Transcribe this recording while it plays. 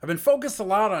I've been focused a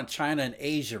lot on China and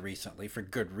Asia recently for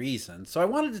good reason. So I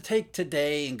wanted to take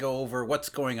today and go over what's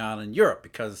going on in Europe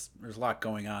because there's a lot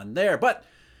going on there. But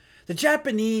the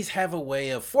Japanese have a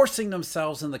way of forcing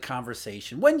themselves in the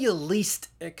conversation when you least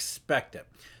expect it.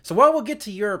 So while we'll get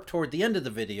to Europe toward the end of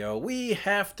the video, we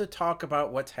have to talk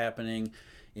about what's happening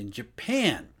in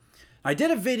Japan. I did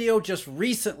a video just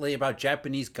recently about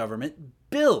Japanese government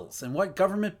bills and what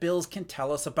government bills can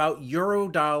tell us about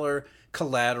Eurodollar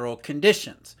collateral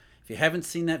conditions. If you haven't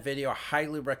seen that video, I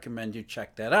highly recommend you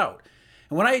check that out.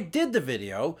 And when I did the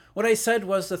video, what I said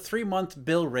was the 3-month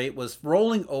bill rate was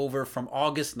rolling over from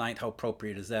August 9th. How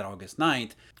appropriate is that, August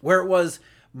 9th? Where it was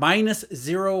minus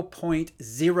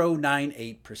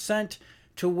 0.098%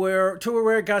 to where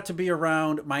it got to be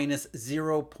around minus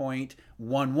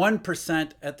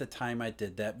 0.11% at the time I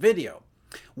did that video.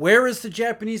 Where is the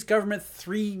Japanese government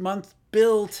 3-month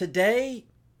bill today?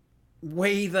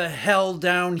 Way the hell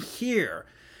down here.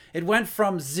 It went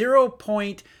from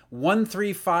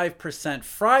 0.135%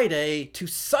 Friday to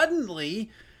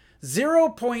suddenly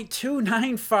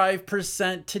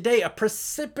 0.295% today, a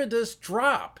precipitous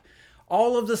drop.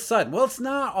 All of a sudden. Well, it's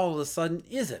not all of a sudden,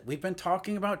 is it? We've been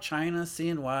talking about China,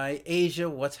 CNY, Asia,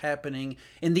 what's happening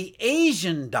in the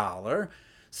Asian dollar.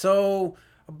 So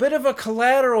a bit of a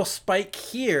collateral spike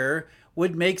here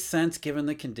would make sense given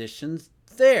the conditions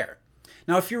there.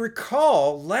 Now, if you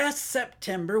recall, last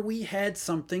September we had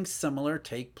something similar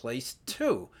take place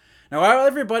too. Now, while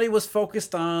everybody was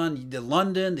focused on the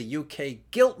London, the UK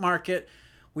gilt market,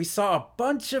 we saw a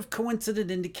bunch of coincident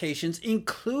indications,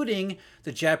 including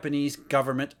the Japanese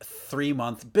government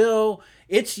 3-month bill.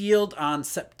 Its yield on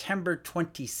September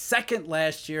 22nd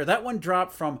last year, that one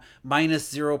dropped from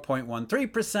minus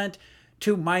 0.13%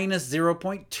 to minus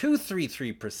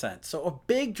 0.233%. So a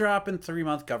big drop in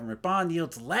 3-month government bond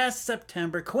yields last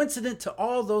September, coincident to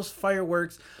all those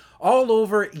fireworks all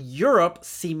over Europe,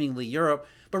 seemingly Europe.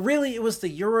 But really, it was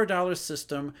the Eurodollar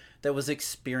system that was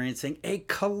experiencing a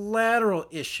collateral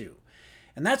issue.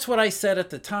 And that's what I said at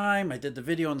the time. I did the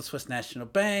video on the Swiss National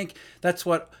Bank. That's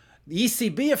what the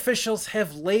ECB officials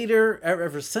have later,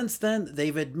 ever since then,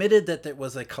 they've admitted that there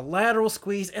was a collateral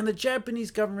squeeze, and the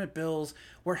Japanese government bills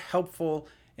were helpful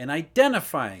in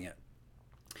identifying it.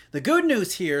 The good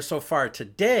news here so far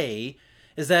today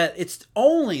is that it's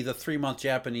only the 3-month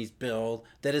Japanese bill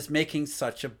that is making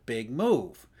such a big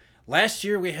move. Last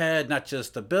year we had not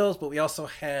just the bills, but we also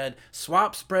had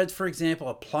swap spreads, for example,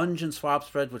 a plunge in swap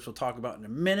spread, which we'll talk about in a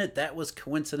minute. That was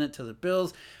coincident to the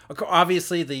bills.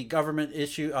 Obviously, the government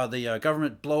issue, the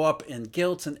government blow up in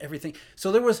gilts and everything.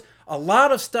 So there was a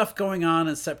lot of stuff going on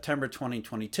in September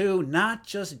 2022, not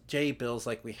just J bills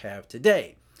like we have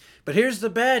today. But here's the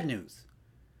bad news.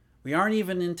 We aren't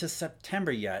even into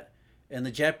September yet, and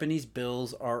the Japanese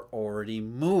bills are already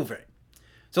moving.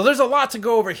 So there's a lot to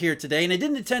go over here today, and I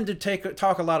didn't intend to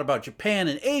talk a lot about Japan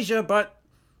and Asia, but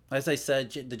as I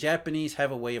said, the Japanese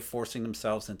have a way of forcing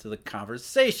themselves into the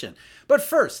conversation. But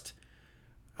first,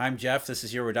 I'm Jeff. This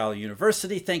is Eurodollar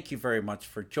University. Thank you very much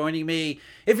for joining me.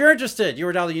 If you're interested,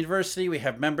 Eurodollar University, we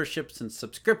have memberships and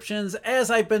subscriptions.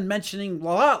 As I've been mentioning a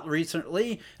lot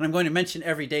recently, and I'm going to mention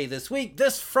every day this week,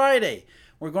 this Friday,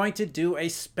 we're going to do a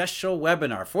special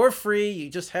webinar for free. You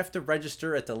just have to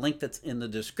register at the link that's in the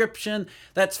description.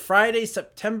 That's Friday,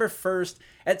 September 1st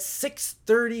at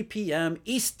 6:30 p.m.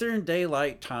 Eastern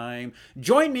Daylight Time.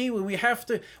 Join me when we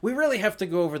really have to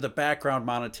go over the background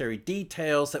monetary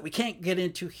details that we can't get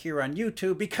into here on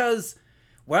YouTube because,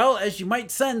 well, as you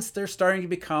might sense, they're starting to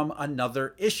become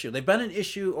another issue. They've been an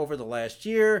issue over the last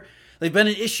year. They've been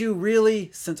an issue really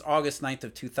since August 9th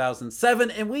of 2007,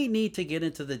 and we need to get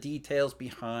into the details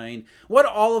behind what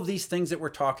all of these things that we're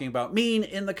talking about mean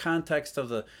in the context of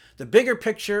the bigger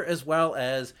picture as well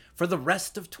as for the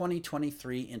rest of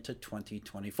 2023 into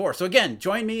 2024. So again,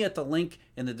 join me at the link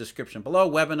in the description below,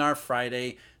 webinar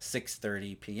Friday,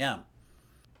 6:30 p.m.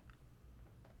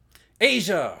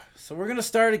 Asia. So we're going to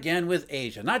start again with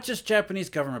Asia. Not just Japanese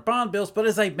government bond bills, but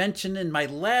as I mentioned in my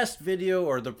last video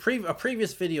or a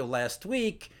previous video last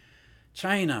week,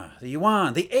 China, the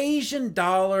yuan, the Asian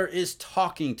dollar is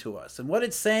talking to us. And what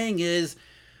it's saying is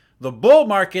the bull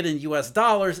market in US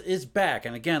dollars is back.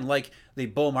 And again, like the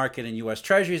bull market in US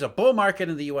treasuries, a bull market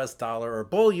in the US dollar or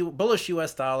bullish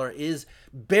US dollar is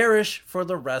bearish for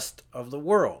the rest of the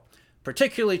world,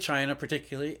 particularly China,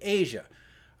 particularly Asia.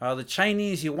 The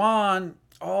Chinese yuan,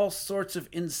 all sorts of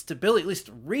instability, at least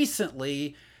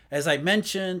recently, as I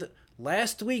mentioned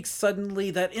last week, suddenly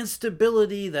that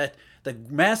instability, that the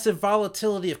massive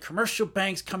volatility of commercial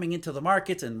banks coming into the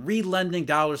markets and relending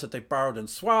dollars that they borrowed in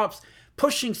swaps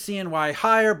pushing CNY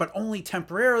higher, but only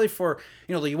temporarily for,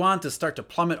 the yuan to start to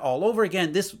plummet all over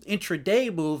again. This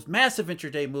intraday moves, massive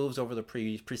intraday moves over the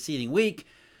preceding week.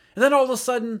 And then all of a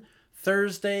sudden,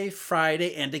 Thursday,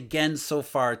 Friday, and again so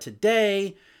far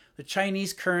today, the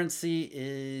Chinese currency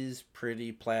is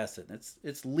pretty placid.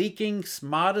 It's leaking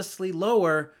modestly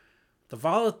lower. The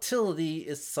volatility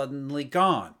is suddenly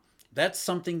gone. That's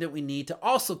something that we need to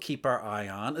also keep our eye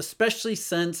on, especially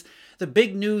since the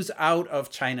big news out of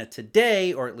China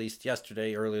today, or at least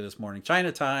yesterday, earlier this morning,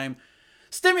 China time,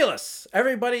 stimulus.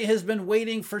 Everybody has been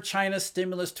waiting for China's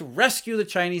stimulus to rescue the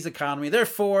Chinese economy,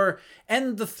 therefore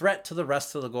end the threat to the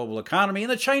rest of the global economy.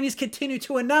 And the Chinese continue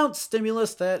to announce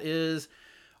stimulus that is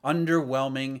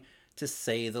underwhelming, to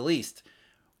say the least.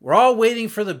 We're all waiting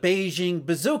for the Beijing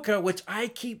bazooka, which I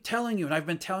keep telling you, and I've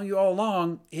been telling you all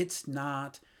along, it's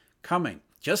not coming.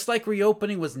 Just like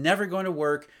reopening was never going to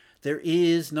work, there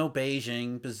is no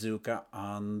Beijing bazooka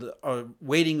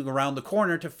waiting around the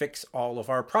corner to fix all of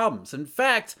our problems. In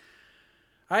fact,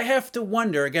 I have to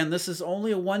wonder, again, this is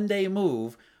only a one-day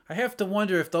move, I have to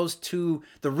wonder if the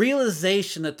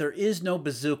realization that there is no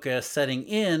bazooka setting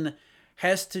in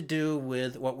has to do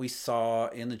with what we saw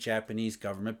in the Japanese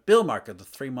government bill market, the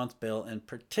 3-month bill in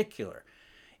particular.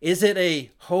 Is it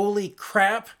a holy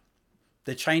crap?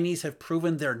 The Chinese have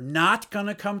proven they're not going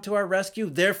to come to our rescue.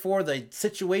 Therefore, the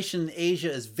situation in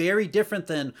Asia is very different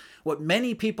than what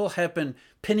many people have been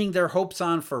pinning their hopes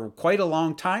on for quite a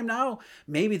long time now.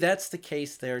 Maybe that's the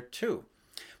case there too.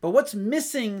 But what's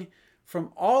missing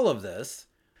from all of this,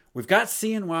 we've got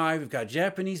CNY, we've got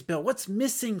Japanese bill. What's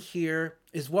missing here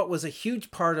is what was a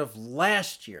huge part of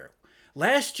last year.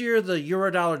 Last year, the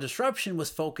Eurodollar disruption was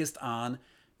focused on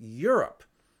Europe.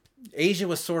 Asia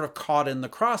was sort of caught in the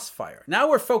crossfire. Now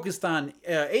we're focused on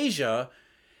Asia,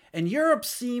 and Europe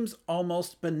seems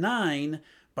almost benign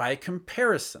by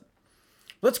comparison.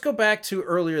 Let's go back to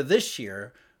earlier this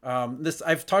year.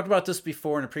 I've talked about this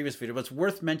before in a previous video, but it's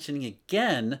worth mentioning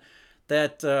again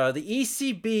that the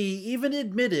ECB even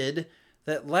admitted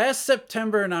that last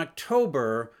September and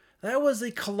October, that was a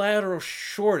collateral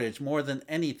shortage more than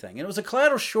anything. And it was a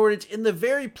collateral shortage in the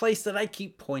very place that I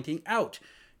keep pointing out,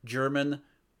 German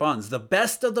bonds, the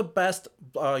best of the best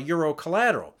euro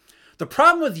collateral. The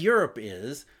problem with Europe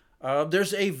is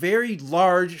there's a very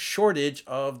large shortage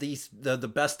of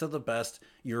the best of the best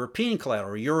European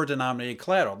collateral, euro-denominated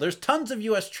collateral. There's tons of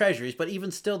U.S. treasuries, but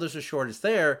even still there's a shortage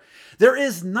there. There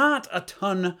is not a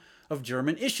ton of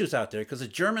German issues out there because the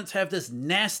Germans have this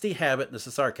nasty habit, and this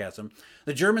is sarcasm,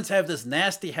 the Germans have this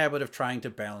nasty habit of trying to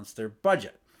balance their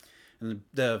budget. And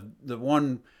the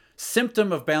one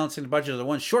symptom of balancing the budget, or the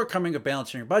one shortcoming of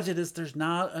balancing your budget, is there's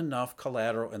not enough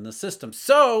collateral in the system.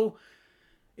 So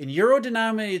in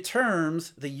euro-denominated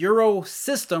terms, the euro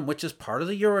system, which is part of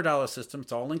the eurodollar system,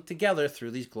 it's all linked together through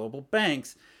these global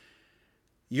banks,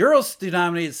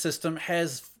 euro-denominated system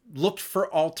has looked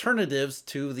for alternatives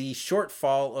to the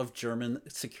shortfall of German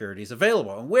securities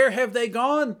available. And where have they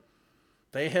gone?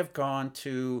 They have gone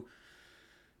to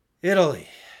Italy.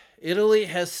 Italy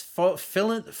has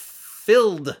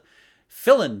filled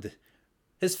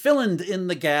in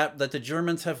the gap that the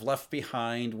Germans have left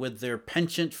behind with their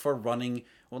penchant for running,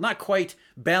 well, not quite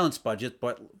balanced budget,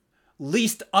 but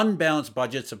least unbalanced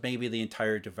budgets of maybe the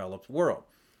entire developed world.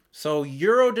 So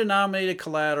euro-denominated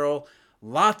collateral,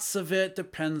 lots of it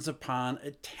depends upon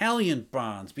Italian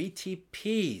bonds,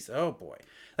 BTPs. Oh boy,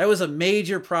 that was a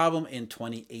major problem in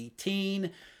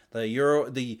 2018.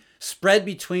 The spread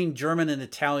between German and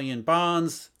Italian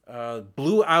bonds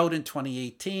blew out in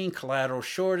 2018, collateral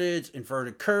shortage,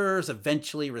 inverted curves,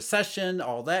 eventually recession,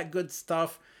 all that good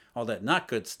stuff, all that not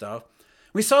good stuff.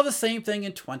 We saw the same thing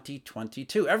in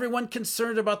 2022. Everyone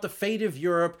concerned about the fate of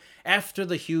Europe after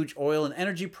the huge oil and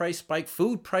energy price spike,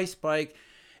 food price spike.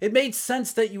 It made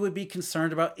sense that you would be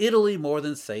concerned about Italy more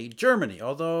than, say, Germany.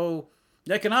 Although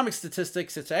in economic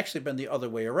statistics, it's actually been the other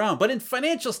way around. But in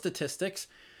financial statistics,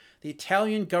 the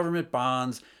Italian government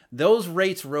bonds, those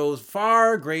rates rose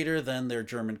far greater than their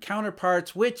German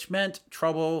counterparts, which meant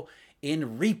trouble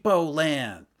in repo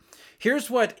land.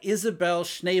 Here's what Isabel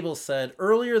Schnabel said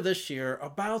earlier this year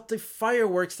about the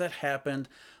fireworks that happened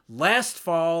last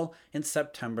fall in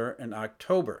September and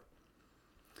October.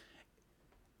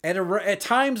 At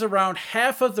times, around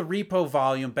half of the repo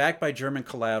volume backed by German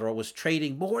collateral was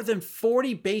trading more than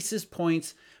 40 basis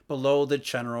points below the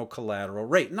general collateral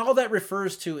rate. And all that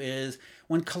refers to is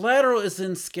when collateral is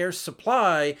in scarce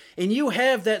supply and you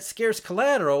have that scarce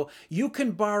collateral, you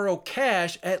can borrow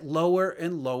cash at lower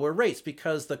and lower rates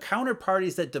because the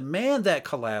counterparties that demand that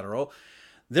collateral,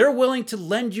 They're willing to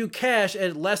lend you cash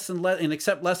at less and less and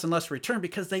accept less and less return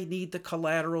because they need the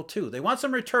collateral too. They want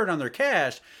some return on their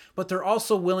cash, but they're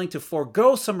also willing to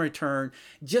forego some return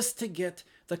just to get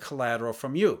the collateral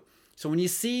from you. So when you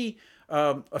see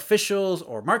officials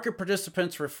or market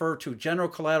participants refer to general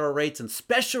collateral rates and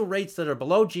special rates that are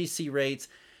below GC rates,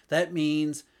 that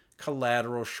means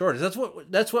collateral shortage. That's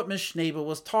what Ms. Schnabel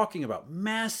was talking about.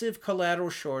 Massive collateral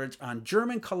shortage on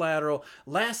German collateral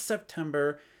last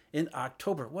September in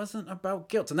October. It wasn't about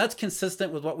gilt. And that's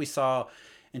consistent with what we saw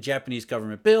in Japanese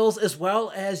government bills, as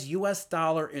well as US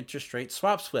dollar interest rate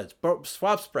swap spreads.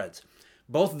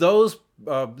 Both those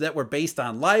that were based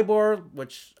on LIBOR,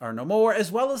 which are no more,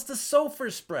 as well as the SOFR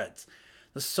spreads.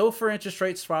 The SOFR interest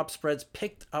rate swap spreads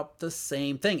picked up the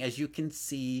same thing, as you can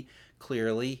see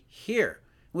clearly here.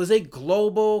 It was a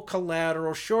global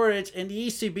collateral shortage, and the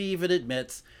ECB even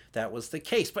admits that was the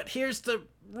case. But here's the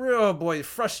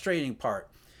frustrating part.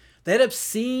 That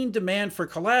obscene demand for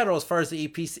collateral, as far as the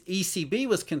ECB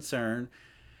was concerned,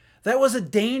 that was a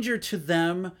danger to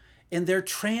them in their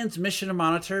transmission of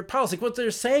monetary policy. What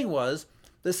they're saying was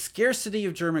the scarcity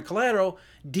of German collateral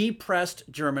depressed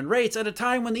German rates at a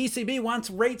time when the ECB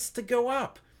wants rates to go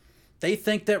up. They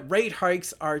think that rate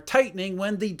hikes are tightening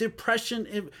when the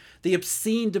depression, the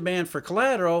obscene demand for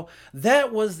collateral,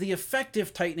 that was the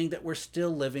effective tightening that we're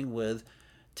still living with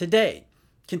today.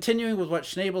 Continuing with what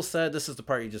Schnabel said, this is the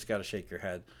part you just got to shake your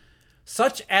head.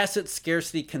 Such asset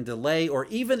scarcity can delay or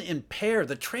even impair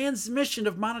the transmission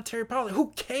of monetary policy.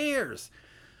 Who cares?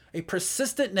 A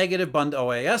persistent negative Bund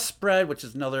OAS spread, which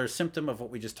is another symptom of what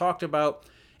we just talked about,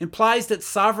 implies that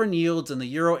sovereign yields in the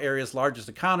euro area's largest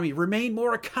economy remain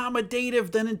more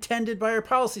accommodative than intended by our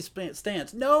policy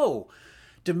stance. No,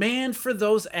 demand for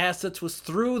those assets was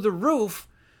through the roof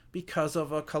because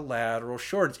of a collateral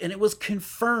shortage. And it was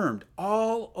confirmed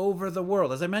all over the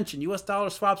world. As I mentioned, US dollar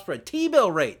swap spread, T-bill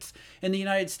rates in the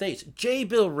United States,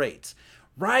 J-bill rates,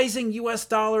 rising US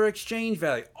dollar exchange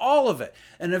value, all of it.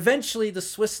 And eventually the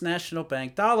Swiss National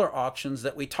Bank dollar auctions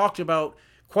that we talked about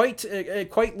quite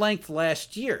length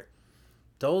last year.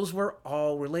 Those were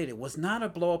all related. It was not a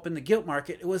blow up in the gilt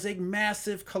market. It was a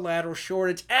massive collateral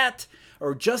shortage at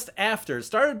or just after. It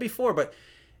started before, but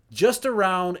just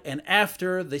around and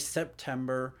after the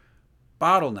September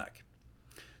bottleneck.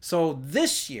 So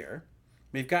this year,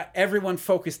 we've got everyone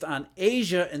focused on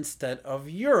Asia instead of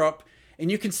Europe, and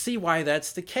you can see why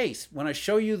that's the case. When I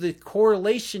show you the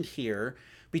correlation here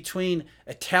between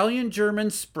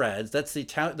Italian-German spreads, that's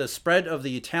the spread of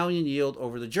the Italian yield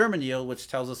over the German yield, which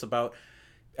tells us about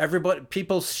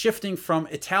people shifting from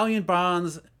Italian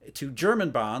bonds to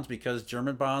German bonds because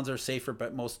German bonds are safer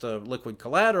but most liquid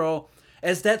collateral.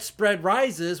 As that spread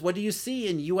rises, what do you see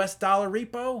in US dollar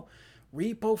repo?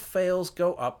 Repo fails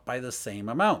go up by the same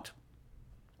amount.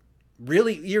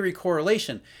 Really eerie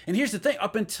correlation. And here's the thing,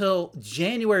 up until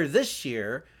January this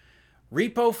year,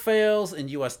 repo fails in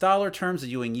US dollar terms,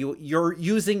 you're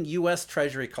using US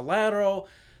Treasury collateral,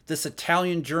 this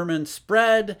Italian-German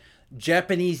spread,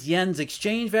 Japanese yen's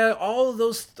exchange value, all of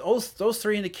those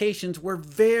three indications were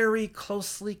very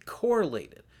closely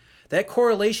correlated. That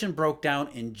correlation broke down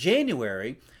in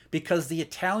January because the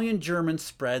Italian-German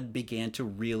spread began to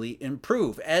really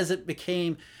improve as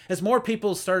more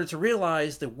people started to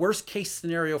realize the worst case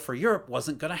scenario for Europe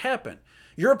wasn't going to happen.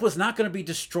 Europe was not going to be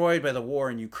destroyed by the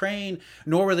war in Ukraine,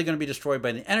 nor were they going to be destroyed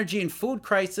by the energy and food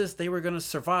crisis. They were going to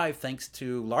survive thanks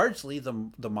to largely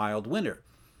the mild winter.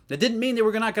 That didn't mean they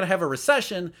were not going to have a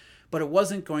recession, but it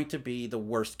wasn't going to be the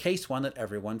worst case one that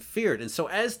everyone feared. And so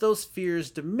as those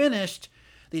fears diminished,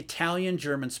 the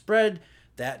Italian-German spread,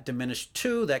 that diminished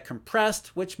too, that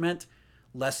compressed, which meant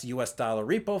less US dollar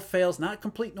repo fails, not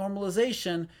complete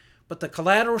normalization, but the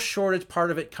collateral shortage part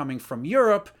of it coming from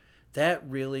Europe, that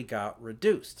really got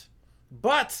reduced.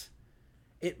 But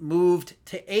it moved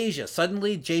to Asia.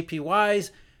 Suddenly, JPY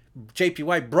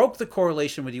broke the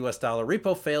correlation with US dollar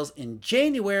repo fails in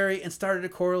January and started to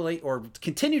correlate or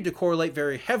continued to correlate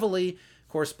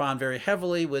correspond very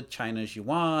heavily with China's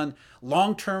yuan,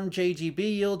 long-term JGB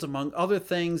yields, among other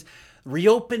things,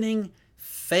 reopening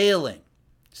failing.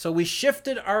 So we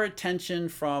shifted our attention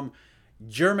from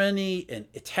Germany and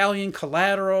Italian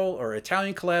collateral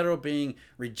being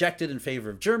rejected in favor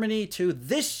of Germany to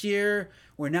this year,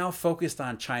 we're now focused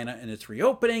on China and its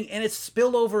reopening and its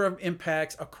spillover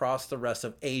impacts across the rest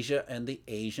of Asia and the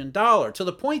Asian dollar, to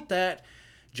the point that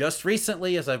just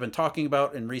recently, as I've been talking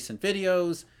about in recent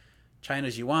videos,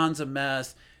 China's yuan's a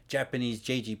mess, Japanese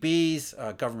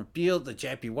JGBs, government yield, the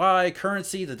JPY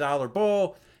currency, the dollar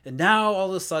bull, and now all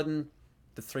of a sudden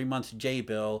the 3-month J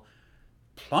bill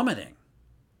plummeting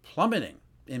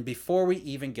and before we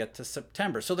even get to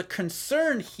September. So the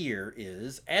concern here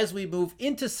is, as we move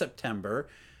into September,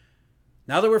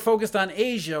 now that we're focused on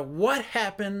Asia, what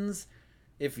happens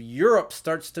if Europe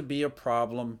starts to be a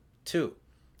problem too?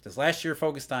 Because last year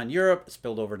focused on Europe,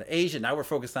 spilled over to Asia. Now we're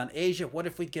focused on Asia. What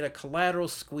if we get a collateral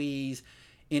squeeze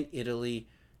in Italy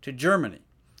to Germany?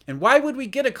 And why would we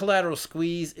get a collateral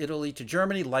squeeze Italy to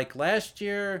Germany like last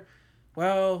year?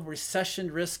 Well,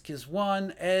 recession risk is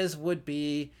one, as would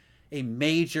be a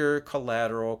major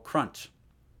collateral crunch.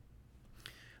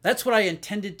 That's what I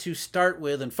intended to start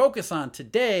with and focus on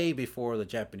today before the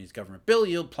Japanese government bill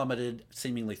yield plummeted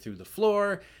seemingly through the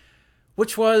floor,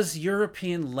 which was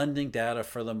European lending data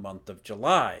for the month of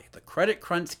July. The credit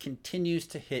crunch continues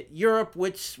to hit Europe,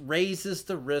 which raises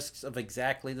the risks of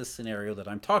exactly the scenario that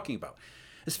I'm talking about,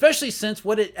 especially since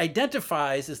what it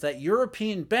identifies is that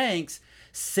European banks,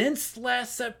 since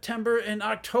last September and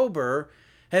October,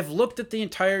 have looked at the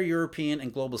entire European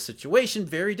and global situation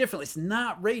very differently. It's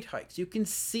not rate hikes. You can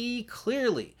see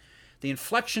clearly the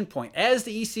inflection point. As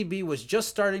the ECB was just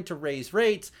starting to raise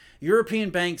rates, European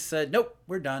banks said, nope,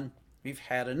 we're done. We've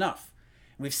had enough.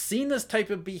 We've seen this type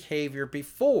of behavior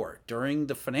before during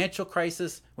the financial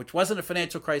crisis, which wasn't a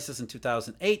financial crisis in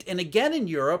 2008, and again in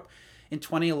Europe in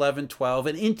 2011, 12,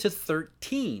 and into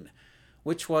 13,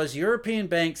 which was European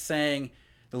banks saying,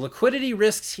 the liquidity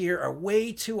risks here are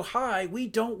way too high. We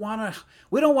don't want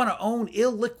to own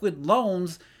illiquid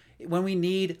loans when we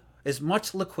need as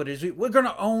much liquidity. We're going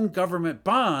to own government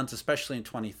bonds, especially in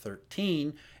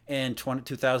 2013 and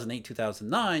 2008,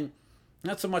 2009.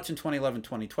 Not so much in 2011,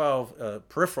 2012,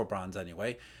 peripheral bonds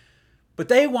anyway. But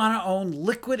they want to own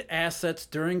liquid assets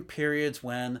during periods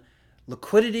when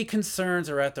liquidity concerns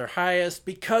are at their highest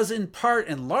because in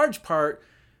large part,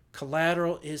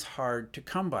 collateral is hard to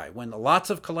come by. When lots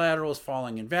of collateral is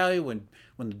falling in value, when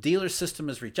the dealer system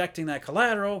is rejecting that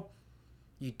collateral,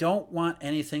 you don't want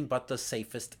anything but the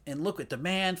safest and liquid.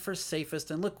 Demand for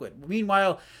safest and liquid.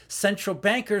 Meanwhile, central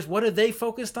bankers, what are they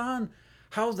focused on?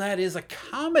 How that is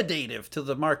accommodative to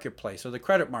the marketplace or the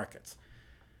credit markets.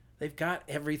 They've got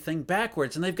everything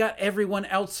backwards, and they've got everyone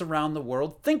else around the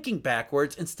world thinking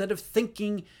backwards instead of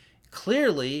thinking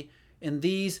clearly in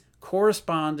these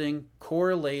corresponding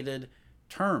correlated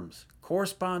terms,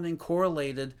 corresponding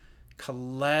correlated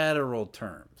collateral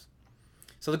terms.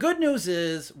 So the good news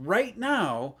is right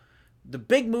now, the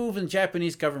big move in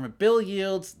Japanese government bill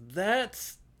yields,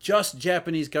 that's just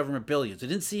Japanese government bill yields. I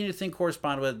didn't see anything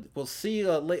correspond with. We'll see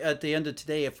at the end of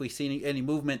today if we see any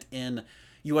movement in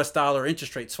US dollar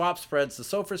interest rate swap spreads, the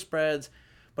SOFR spreads.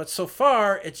 But so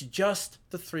far, it's just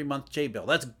the 3-month J-bill.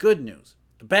 That's good news.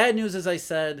 The bad news, as I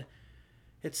said,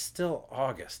 it's still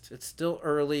August. It's still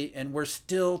early, and we're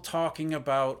still talking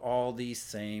about all these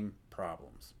same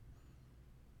problems.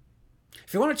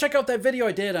 If you want to check out that video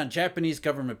I did on Japanese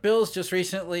government bills just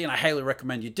recently, and I highly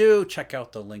recommend you do, check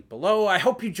out the link below. I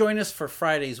hope you join us for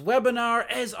Friday's webinar.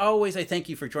 As always, I thank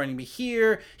you for joining me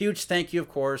here. Huge thank you, of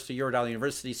course, to Eurodollar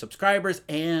University subscribers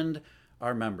and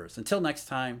our members. Until next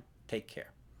time, take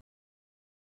care.